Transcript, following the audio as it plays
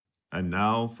And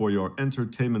now, for your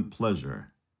entertainment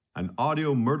pleasure, an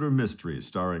audio murder mystery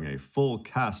starring a full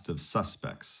cast of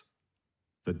suspects.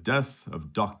 The Death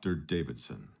of Dr.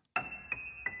 Davidson.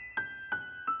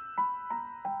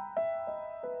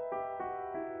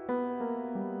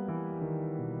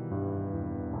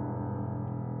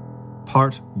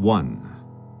 Part 1.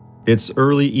 It's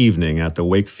early evening at the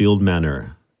Wakefield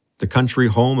Manor, the country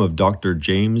home of Dr.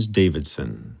 James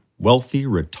Davidson, wealthy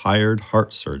retired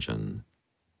heart surgeon.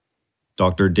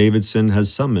 Dr. Davidson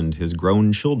has summoned his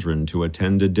grown children to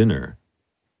attend a dinner,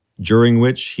 during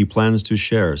which he plans to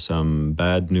share some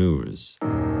bad news.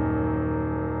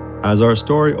 As our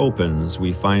story opens,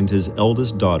 we find his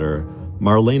eldest daughter,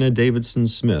 Marlena Davidson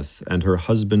Smith, and her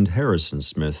husband Harrison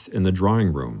Smith in the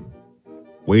drawing room,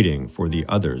 waiting for the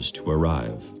others to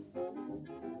arrive.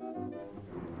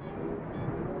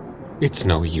 It's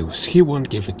no use. He won't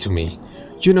give it to me.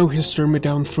 You know he's turned me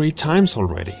down 3 times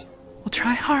already. Well,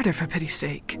 try harder for pity's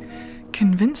sake.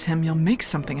 Convince him you'll make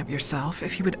something of yourself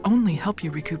if he would only help you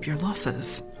recoup your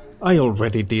losses. I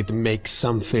already did make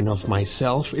something of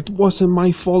myself. It wasn't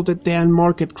my fault the Dan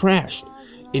market crashed.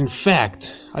 In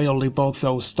fact, I only bought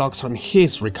those stocks on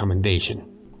his recommendation.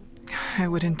 I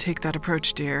wouldn't take that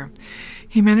approach, dear.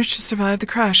 He managed to survive the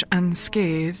crash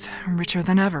unscathed, richer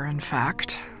than ever, in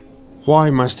fact.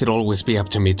 Why must it always be up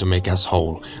to me to make us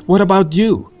whole? What about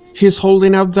you? He's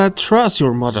holding out that trust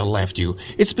your mother left you.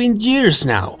 It's been years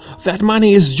now. That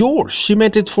money is yours. She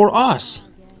meant it for us.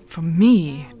 For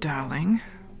me, darling.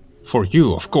 For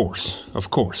you, of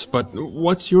course. But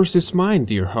what's yours is mine,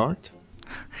 dear heart.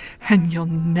 And you'll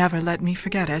never let me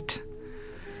forget it.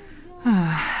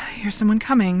 Here's someone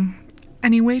coming.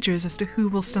 Any wagers as to who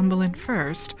will stumble in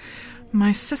first?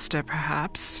 My sister,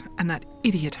 perhaps, and that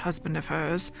idiot husband of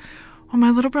hers, or my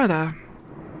little brother.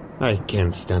 I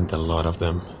can't stand a lot of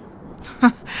them.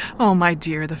 Oh, my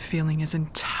dear, the feeling is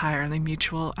entirely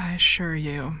mutual, I assure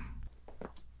you.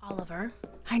 Oliver,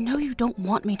 I know you don't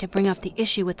want me to bring up the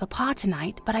issue with Papa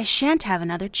tonight, but I shan't have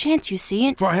another chance, you see,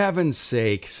 and... For heaven's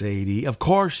sake, Sadie, of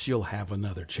course you'll have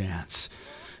another chance.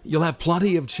 You'll have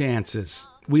plenty of chances.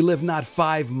 We live not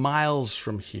 5 miles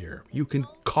from here. You can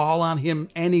call on him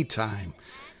anytime.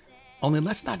 Only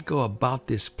let's not go about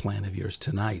this plan of yours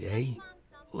tonight, eh?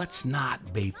 Let's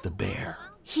not bait the bear.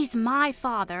 He's my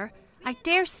father. I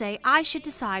dare say I should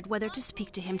decide whether to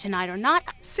speak to him tonight or not.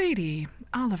 Sadie,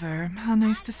 Oliver, how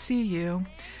nice to see you.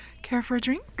 Care for a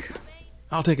drink?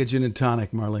 I'll take a gin and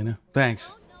tonic, Marlena.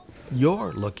 Thanks.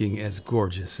 You're looking as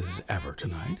gorgeous as ever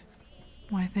tonight.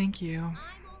 Why, thank you.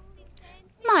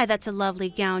 My, that's a lovely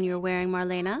gown you're wearing,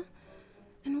 Marlena.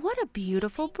 And what a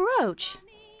beautiful brooch.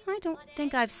 I don't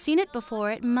think I've seen it before.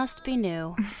 It must be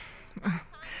new.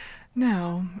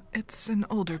 No, it's an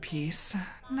older piece.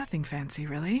 Nothing fancy,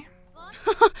 really.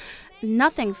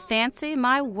 Nothing fancy,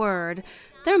 my word.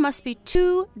 There must be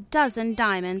 24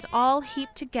 diamonds all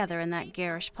heaped together in that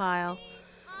garish pile.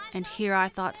 And here I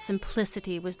thought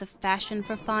simplicity was the fashion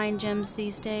for fine gems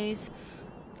these days.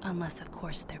 Unless, of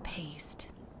course, they're paste.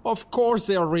 Of course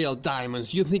they're real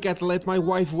diamonds. You think I'd let my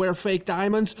wife wear fake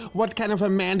diamonds? What kind of a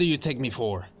man do you take me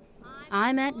for?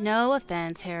 I meant no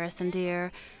offense, Harrison,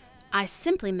 dear. I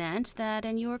simply meant that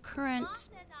in your current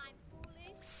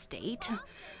state,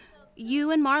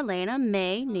 you and Marlena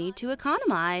may need to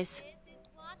economize.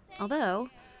 Although,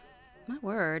 my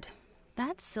word,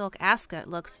 that silk ascot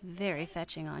looks very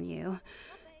fetching on you.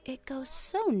 It goes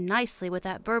so nicely with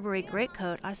that Burberry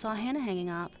greatcoat I saw Hannah hanging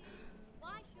up.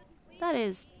 That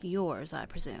is yours, I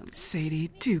presume. Sadie,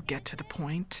 do get to the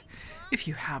point, if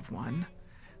you have one.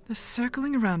 The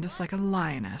circling around us like a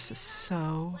lioness is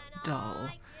so dull.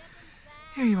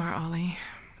 Here you are, Ollie.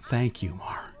 Thank you,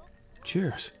 Mar.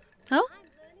 Cheers. Oh,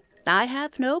 I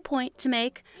have no point to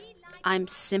make. I'm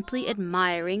simply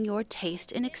admiring your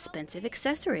taste in expensive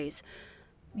accessories.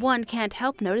 One can't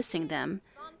help noticing them.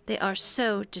 They are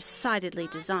so decidedly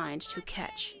designed to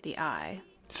catch the eye.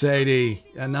 Sadie,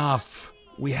 enough.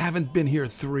 We haven't been here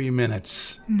 3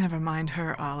 minutes. Never mind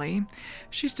her, Ollie.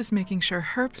 She's just making sure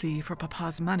her plea for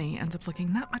Papa's money ends up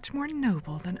looking that much more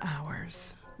noble than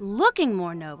ours. Looking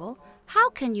more noble? How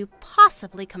can you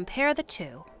possibly compare the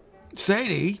two?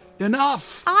 Sadie,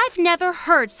 enough! I've never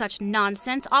heard such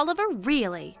nonsense, Oliver,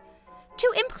 really.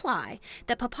 To imply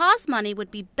that Papa's money would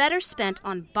be better spent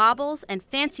on baubles and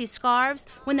fancy scarves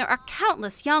when there are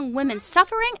countless young women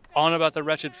suffering... On about the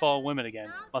wretched fall of women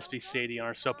again. Must be Sadie on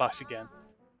our soapbox again.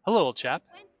 Hello, old chap.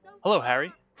 Hello,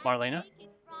 Harry. Marlena.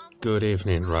 Good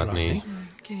evening, Rodney.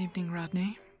 Good evening,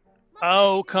 Rodney.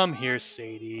 Oh, come here,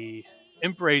 Sadie.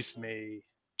 Embrace me.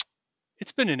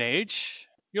 It's been an age.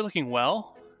 You're looking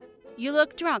well. You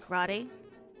look drunk, Roddy.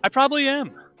 I probably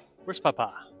am. Where's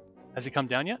Papa? Has he come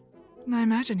down yet? I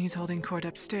imagine he's holding court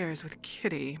upstairs with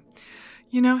Kitty.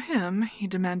 You know him. He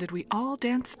demanded we all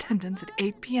dance attendance at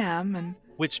 8 p.m. and...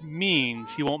 Which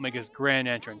means he won't make his grand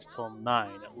entrance till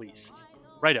 9 at least.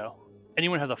 Righto.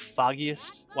 Anyone have the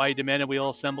foggiest why he demanded we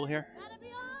all assemble here?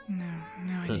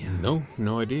 No idea.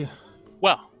 No idea.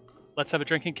 Well, let's have a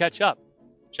drink and catch up,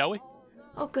 shall we?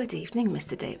 Oh, good evening,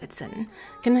 Mr. Davidson.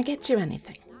 Can I get you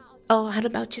anything? Oh, how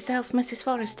about yourself, Mrs.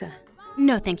 Forrester?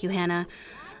 No, thank you, Hannah.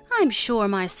 I'm sure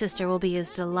my sister will be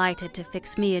as delighted to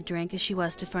fix me a drink as she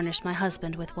was to furnish my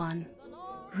husband with one.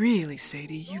 Really,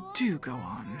 Sadie, you do go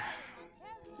on.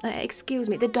 Excuse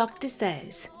me, the doctor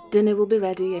says dinner will be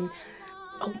ready in,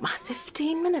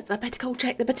 15 minutes. I better go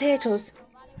check the potatoes.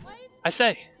 I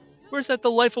say, where's that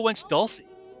delightful wench Dulcie?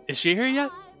 Is she here yet?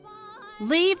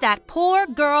 Leave that poor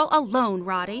girl alone,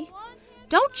 Roddy.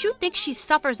 Don't you think she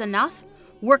suffers enough,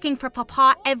 working for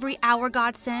Papa every hour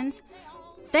God sends?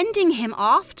 Fending him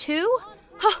off, too?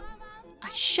 Huh, I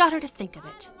shudder to think of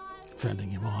it. Fending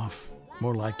him off.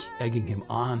 More like egging him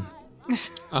on.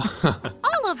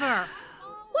 Oliver!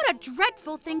 What a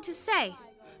dreadful thing to say.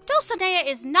 Dulcinea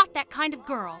is not that kind of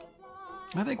girl.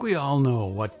 I think we all know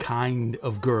what kind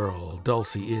of girl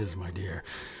Dulcie is, my dear.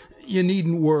 You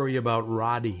needn't worry about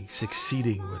Roddy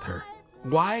succeeding with her.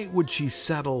 Why would she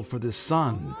settle for the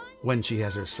son when she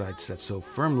has her sights set so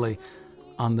firmly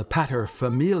on the pater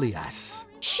familias?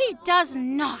 She does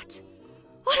not.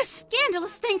 What a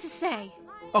scandalous thing to say.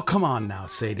 Oh, come on now,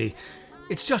 Sadie.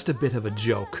 It's just a bit of a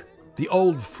joke. The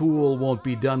old fool won't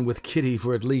be done with Kitty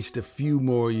for at least a few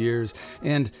more years,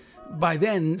 and by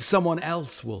then someone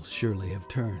else will surely have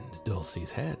turned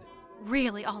Dulcie's head.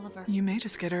 Really, Oliver? You may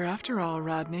just get her after all,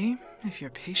 Rodney, if you're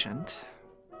patient.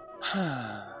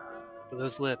 For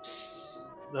those lips,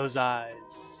 those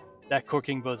eyes, that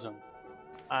corking bosom,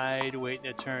 I'd wait an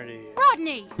eternity.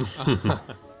 Rodney!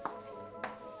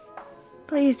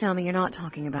 Please tell me you're not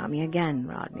talking about me again,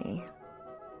 Rodney.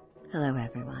 Hello,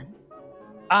 everyone.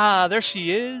 Ah, there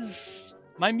she is.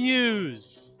 My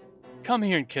muse. Come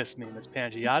here and kiss me, Miss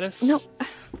Pangiotis. No,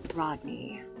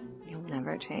 Rodney, you'll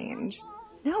never change.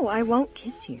 No, I won't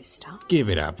kiss you. Stop. Give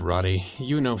it up, Roddy.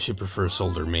 You know she prefers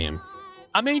older men.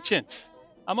 I'm ancient.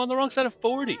 I'm on the wrong side of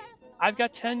 40. I've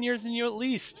got 10 years in you at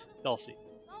least, Dulcie.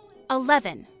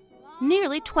 11.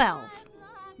 Nearly 12.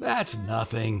 That's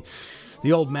nothing.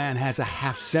 The old man has a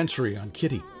half-century on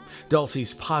Kitty.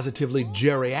 Dulcie's positively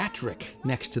geriatric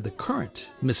next to the current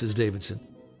Mrs. Davidson.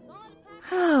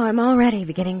 Oh, I'm already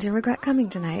beginning to regret coming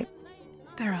tonight.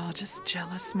 They're all just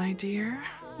jealous, my dear.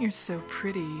 You're so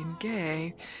pretty and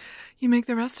gay. You make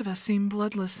the rest of us seem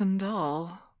bloodless and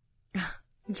dull.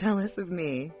 Jealous of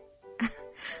me?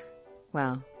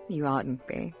 Well, you oughtn't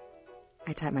be.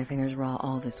 I typed my fingers raw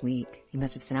all this week. You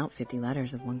must have sent out 50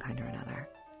 letters of one kind or another.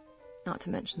 Not to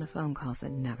mention the phone calls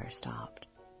that never stopped.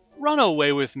 Run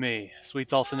away with me, sweet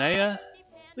Dulcinea.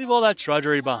 Leave all that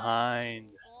drudgery behind.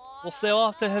 We'll sail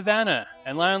off to Havana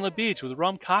and lie on the beach with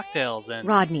rum cocktails and...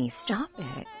 Rodney, stop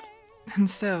it. And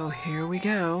so, here we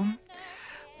go.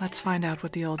 Let's find out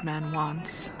what the old man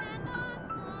wants.